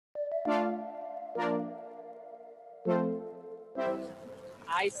I,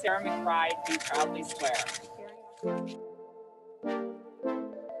 Sarah McBride, do proudly swear.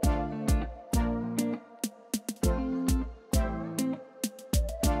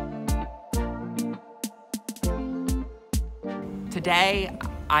 Today,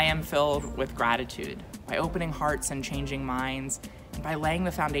 I am filled with gratitude by opening hearts and changing minds, and by laying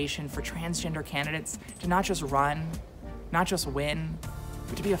the foundation for transgender candidates to not just run, not just win,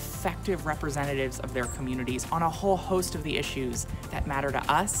 but to be effective representatives of their communities on a whole host of the issues that matter to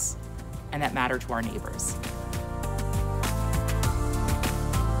us and that matter to our neighbors.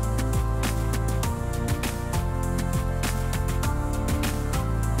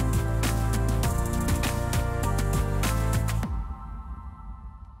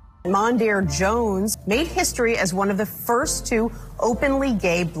 Mondaire Jones made history as one of the first two openly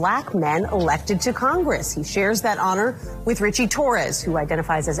gay black men elected to Congress. He shares that honor with Richie Torres, who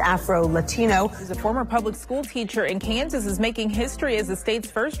identifies as Afro-Latino. A former public school teacher in Kansas is making history as the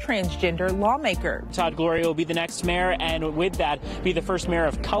state's first transgender lawmaker. Todd Gloria will be the next mayor, and with that, be the first mayor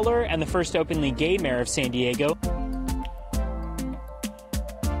of color and the first openly gay mayor of San Diego.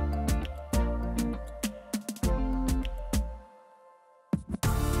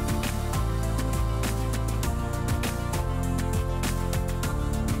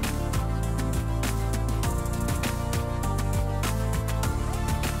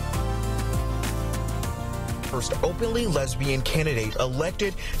 First openly lesbian candidate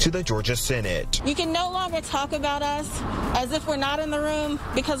elected to the Georgia Senate. You can no longer talk about us as if we're not in the room,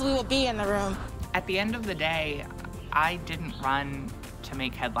 because we will be in the room. At the end of the day, I didn't run to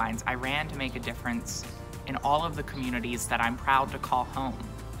make headlines. I ran to make a difference in all of the communities that I'm proud to call home.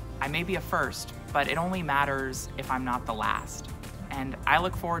 I may be a first, but it only matters if I'm not the last. And I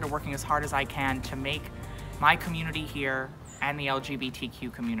look forward to working as hard as I can to make my community here and the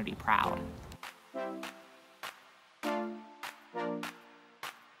LGBTQ community proud.